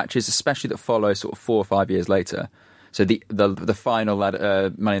ladder matches, especially that follow sort of 4 or 5 years later. So the final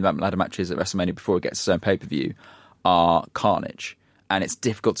Money in the Bank ladder matches at WrestleMania before it gets its own pay-per-view are carnage, and it's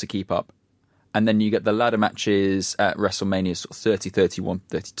difficult to keep up. And then you get the ladder matches at WrestleMania sort of 30, 31,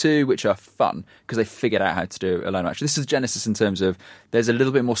 32, which are fun because they figured out how to do a ladder match. This is Genesis in terms of there's a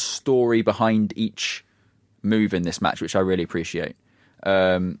little bit more story behind each move in this match, which I really appreciate.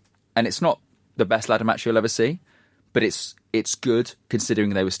 And it's not the best ladder match you'll ever see, but it's good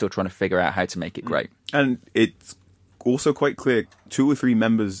considering they were still trying to figure out how to make it great. And it's also quite clear 2 or 3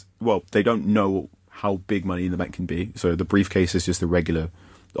 members, well, they don't know how big Money in the Bank can be. So the briefcase is just a regular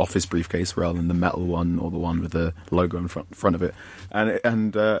office briefcase rather than the metal one or the one with the logo in front of it.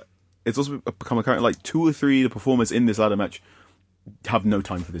 And it's also become apparent like 2 or 3 of the performers in this ladder match have no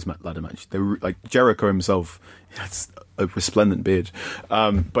time for this ladder match. They were like Jericho himself has a resplendent beard,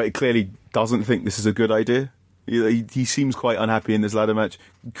 but it clearly doesn't think this is a good idea. He seems quite unhappy in this ladder match.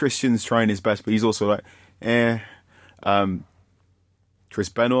 Christian's trying his best, but he's also like, Chris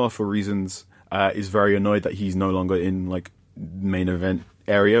Benoit, for reasons, is very annoyed that he's no longer in like main event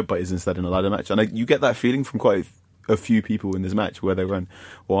area, but is instead in a ladder match. And you get that feeling from quite a few people in this match where they run,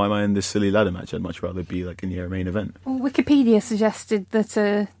 why am I in this silly ladder match? I'd much rather be like in your main event. Well, Wikipedia suggested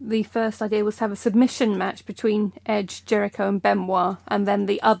that the first idea was to have a submission match between Edge, Jericho and Benoit, and then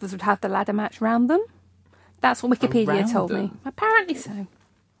the others would have the ladder match round them. That's what Wikipedia Around told them? me. Apparently so.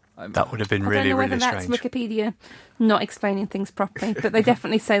 That would have been I really, don't know really whether that's strange. Wikipedia not explaining things properly, but they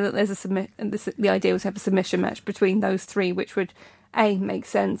definitely say that there's the idea was to have a submission match between those three, which would A, make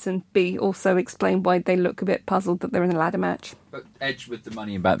sense, and B, also explain why they look a bit puzzled that they're in a ladder match. But Edge with the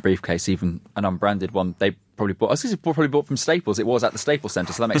money in that briefcase, even an unbranded one, they probably bought. I was going to say probably bought from Staples. It was at the Staples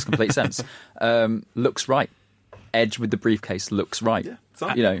Centre, so that makes complete sense. Looks right. Edge with the briefcase looks right.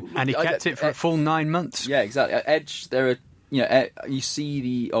 Yeah, And he kept it for a full 9 months. Yeah, exactly. Edge, you see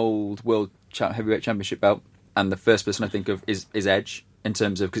the old World Heavyweight Championship belt, and the first person I think of is Edge in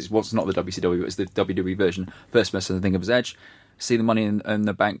terms of, because it's not the WCW, it's the WWE version. First person I think of is Edge. See the money in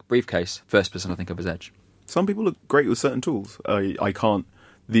the bank briefcase. First person I think of is Edge. Some people look great with certain tools. I can't.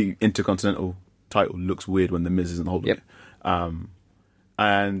 The Intercontinental title looks weird when the Miz isn't holding it.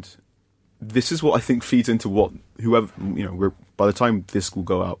 And this is what I think feeds into what whoever by the time this will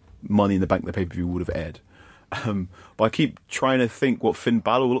go out, Money in the Bank, the pay-per-view would have aired. But I keep trying to think what Finn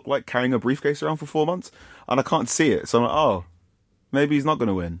Balor will look like carrying a briefcase around for 4 months, and I can't see it. So I'm like, oh, maybe he's not going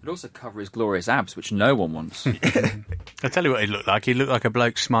to win. It'd also cover his glorious abs, which no one wants. I'll tell you what he looked like. He looked like a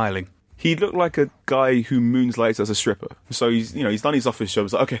bloke smiling. He looked like a guy who moonlights as a stripper. So he's done his office job.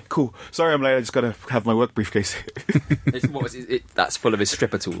 He's like, okay, cool. Sorry, I'm late. I just got to have my work briefcase. That's full of his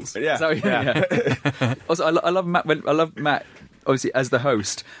stripper tools. Yeah. So, yeah. Also, I love Matt. I love Matt. Obviously, as the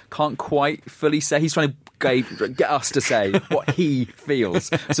host, can't quite fully say. He's trying to get us to say what he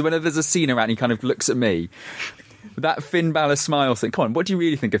feels. So whenever there's a scene around, he kind of looks at me. That Finn Balor smile thing. Come on, what do you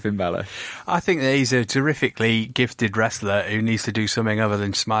really think of Finn Balor? I think that he's a terrifically gifted wrestler who needs to do something other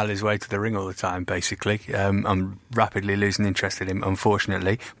than smile his way to the ring all the time, basically. I'm rapidly losing interest in him,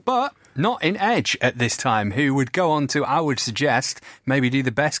 unfortunately. But not in Edge at this time, who would go on to, I would suggest, maybe do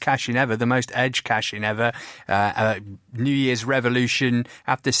the best cash-in ever, the most Edge cash-in ever. New Year's Revolution,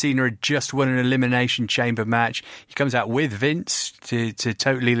 after Cena had just won an Elimination Chamber match. He comes out with Vince to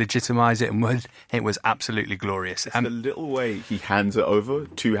totally legitimise it, and it was absolutely glorious. The little way he hands it over,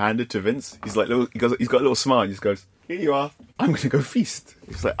 two-handed to Vince, he's like, he's got a little smile, and he just goes, here you are, I'm going to go feast.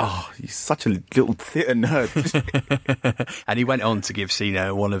 He's like, oh, he's such a little theatre nerd. And he went on to give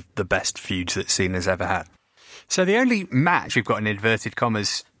Cena one of the best feuds that Cena's ever had. So the only match we've got in inverted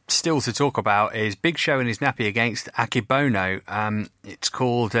commas still to talk about is Big Show and his nappy against Akibono. It's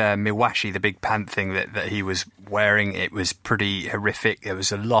called Miwashi, the big pant thing that he was wearing. It was pretty horrific. There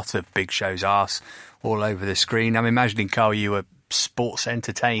was a lot of Big Show's arse all over the screen. I'm imagining, Carl, you were sports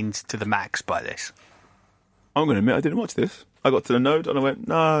entertained to the max by this. I'm going to admit I didn't watch this. I got to the node and I went,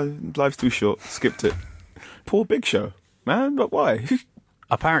 no, life's too short. Skipped it. Poor Big Show. Man, but why?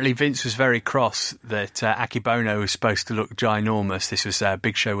 Apparently Vince was very cross that Akibono was supposed to look ginormous. This was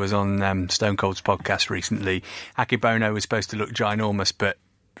Big Show was on Stone Cold's podcast recently. Akibono was supposed to look ginormous, but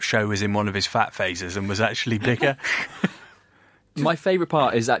Show was in one of his fat phases and was actually bigger. My favourite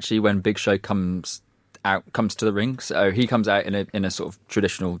part is actually when Big Show comes to the ring. So he comes out in a sort of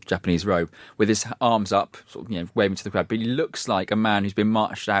traditional Japanese robe with his arms up, sort of, waving to the crowd. But he looks like a man who's been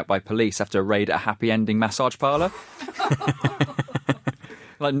marched out by police after a raid at a happy ending massage parlour.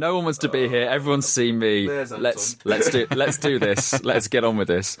 Like, no one wants to be here. Everyone's seen me. Let's do this. Let's get on with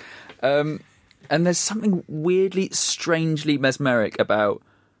this. And there's something weirdly, strangely mesmeric about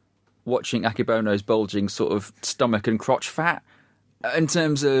watching Akibono's bulging sort of stomach and crotch fat. In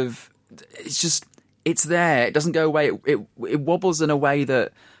terms of, it's there. It doesn't go away. It wobbles in a way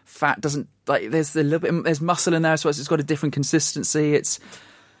that fat doesn't. Like, there's a little bit. There's muscle in there, so it's got a different consistency.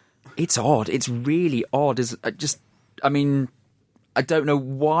 It's odd. It's really odd. I don't know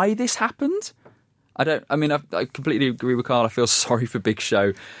why this happened. I completely agree with Carl. I feel sorry for Big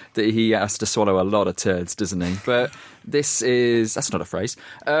Show that he has to swallow a lot of turds, doesn't he? But that's not a phrase.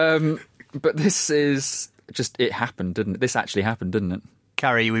 But this is just, it happened, didn't it? This actually happened, didn't it?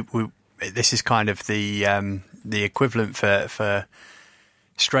 Carrie, this is kind of the equivalent for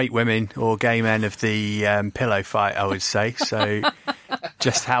straight women or gay men of the pillow fight, I would say. So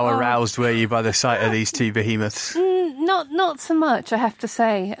just how aroused were you by the sight of these two behemoths? Not so much, I have to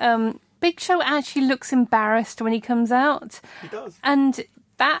say. Big Show actually looks embarrassed when he comes out. He does. And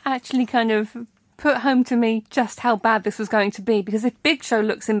that actually kind of put home to me just how bad this was going to be, because if Big Show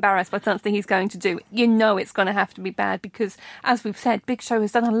looks embarrassed by something he's going to do, you know it's going to have to be bad, because, as we've said, Big Show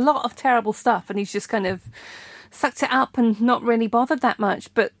has done a lot of terrible stuff and he's just kind of sucked it up and not really bothered that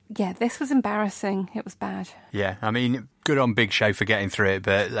much. But yeah, this was embarrassing. It was bad. Yeah, I mean, good on Big Show for getting through it,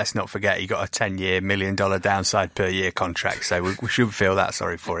 but let's not forget he got a 10-year, $1 million downside per year contract, so we shouldn't feel that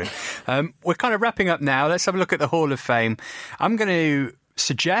sorry for him. We're kind of wrapping up now. Let's have a look at the Hall of Fame. I'm going to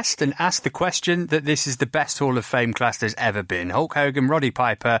suggest and ask the question that this is the best Hall of Fame class there's ever been. Hulk Hogan, Roddy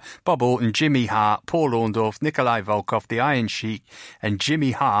Piper, Bob Orton, Jimmy Hart, Paul Orndorff, Nikolai Volkov, the Iron Sheik, and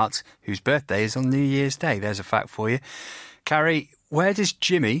Jimmy Hart, whose birthday is on New Year's Day. There's a fact for you. Carrie, where does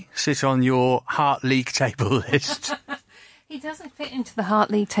Jimmy sit on your Hart League table list? He doesn't fit into the Hart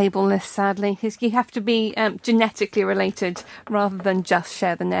League table list, sadly. You have to be genetically related rather than just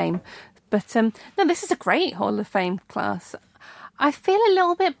share the name. But no, this is a great Hall of Fame class. I feel a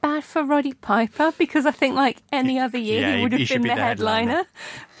little bit bad for Roddy Piper because I think like any other year he would have been the headliner.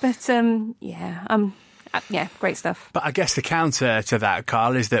 But yeah, great stuff. But I guess the counter to that,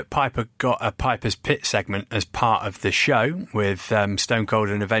 Carl, is that Piper got a Piper's Pit segment as part of the show with Stone Cold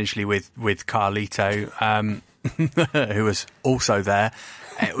and eventually with Carlito, who was also there.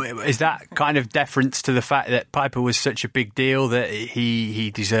 Is that kind of deference to the fact that Piper was such a big deal that he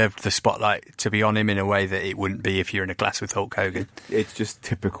deserved the spotlight to be on him in a way that it wouldn't be if you're in a class with Hulk Hogan? It's just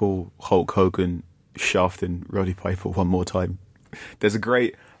typical Hulk Hogan shafting Roddy Piper one more time. There's a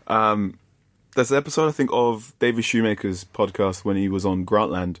great... there's an episode, I think, of David Shoemaker's podcast when he was on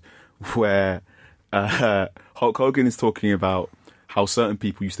Grantland where Hulk Hogan is talking about how certain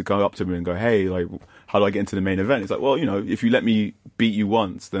people used to go up to him and go, hey, like, how do I get into the main event? It's like, well, if you let me beat you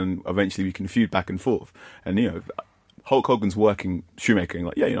once, then eventually we can feud back and forth. And, Hulk Hogan's working Shoemaker and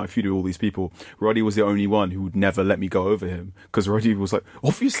like, yeah, I feuded all these people. Roddy was the only one who would never let me go over him because Roddy was like,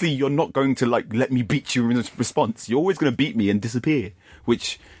 obviously you're not going to like let me beat you in response. You're always going to beat me and disappear,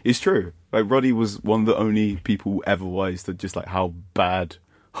 which is true. Like Roddy was one of the only people who ever was to just like how bad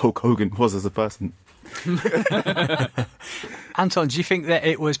Hulk Hogan was as a person. Anton, do you think that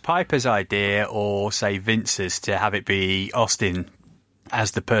it was Piper's idea or, say, Vince's to have it be Austin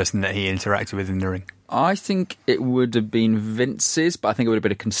as the person that he interacted with in the ring? I think it would have been Vince's, but I think it would have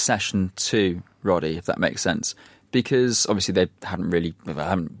been a concession to Roddy, if that makes sense. Because, obviously, they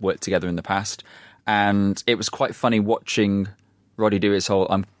haven't worked together in the past. And it was quite funny watching Roddy do his whole,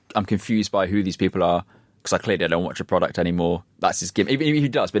 I'm confused by who these people are, because I clearly don't watch a product anymore. That's his gimmick. Even if he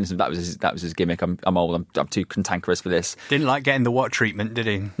does, but that was his gimmick. I'm old. I'm too cantankerous for this. Didn't like getting the what treatment, did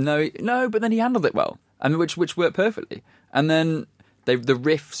he? No. But then he handled it well, and which worked perfectly. And then the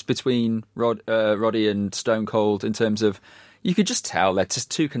riffs between Roddy and Stone Cold, in terms of, you could just tell they're just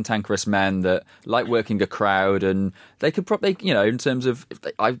two cantankerous men that like working a crowd, and they could probably, in terms of,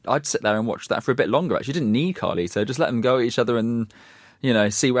 I'd sit there and watch that for a bit longer. Actually, didn't need Carlito. Just let them go at each other and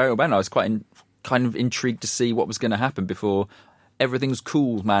see where it went. I was quite kind of intrigued to see what was going to happen before everything's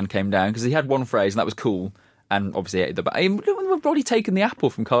cool man came down, because he had one phrase and that was cool, and obviously ate the back. Roddy taking the apple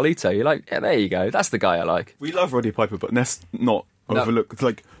from Carlito, you're like, yeah, there you go, that's the guy I like. We love Roddy Piper, but let's not overlook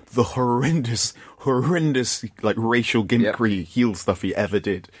like the horrendous like racial gimmickry heel stuff he ever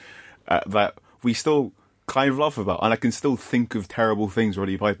did that we still kind of laugh about, and I can still think of terrible things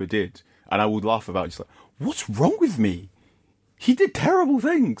Roddy Piper did and I would laugh about, just like, what's wrong with me? He did terrible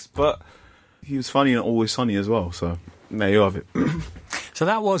things, but he was funny and always sunny as well, so there you have it. So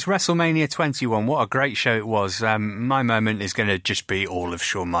that was WrestleMania 21. What a great show it was. My moment is going to just be all of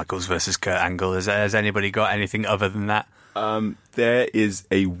Shawn Michaels versus Kurt Angle. Has anybody got anything other than that? There is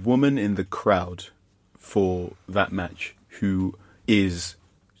a woman in the crowd for that match who is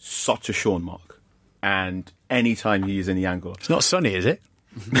such a Shawn mark. And anytime he is in the angle... It's not Sunny, is it?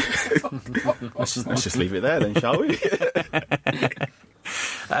 let's just leave it there then, shall we?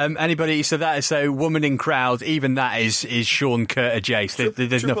 Anybody? So woman in crowd. Even that is Sean, Kurt, or Jace.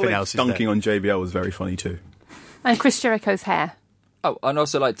 There's nothing else. Dunking on JBL was very funny too. And Chris Jericho's hair. Oh, and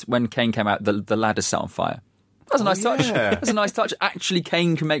also liked when Kane came out, the ladder set on fire. That was a nice touch. That's a nice touch. Actually,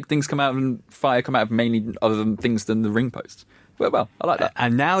 Kane can make things come out and fire come out of mainly other than things than the ring posts. Well, I like that.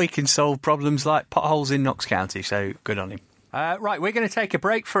 And now he can solve problems like potholes in Knox County. So good on him. Right, we're going to take a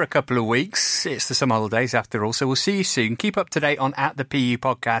break for a couple of weeks. It's the summer holidays after all, so we'll see you soon. Keep up to date on @ThePU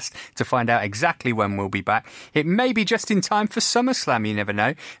Podcast to find out exactly when we'll be back. It may be just in time for SummerSlam, you never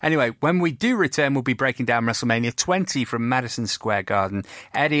know. Anyway, when we do return, we'll be breaking down WrestleMania 20 from Madison Square Garden,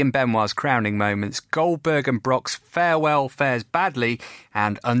 Eddie and Benoit's crowning moments, Goldberg and Brock's farewell fares badly,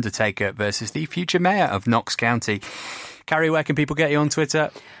 and Undertaker versus the future mayor of Knox County. Carrie, where can people get you on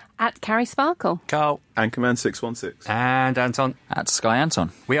Twitter? @Carrie Sparkle. Carl. Anchorman616. And Anton. @SkyAnton.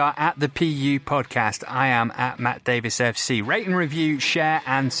 We are @ThePU Podcast. I am @MattDavisFC. Rate and review, share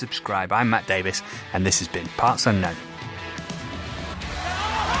and subscribe. I'm Matt Davis, and this has been Parts Unknown.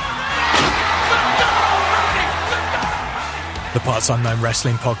 The Parts Unknown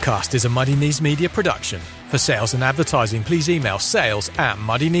Wrestling Podcast is a Muddy Knees Media production For sales and advertising, please email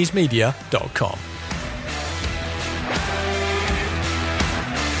sales@muddykneesmedia.com.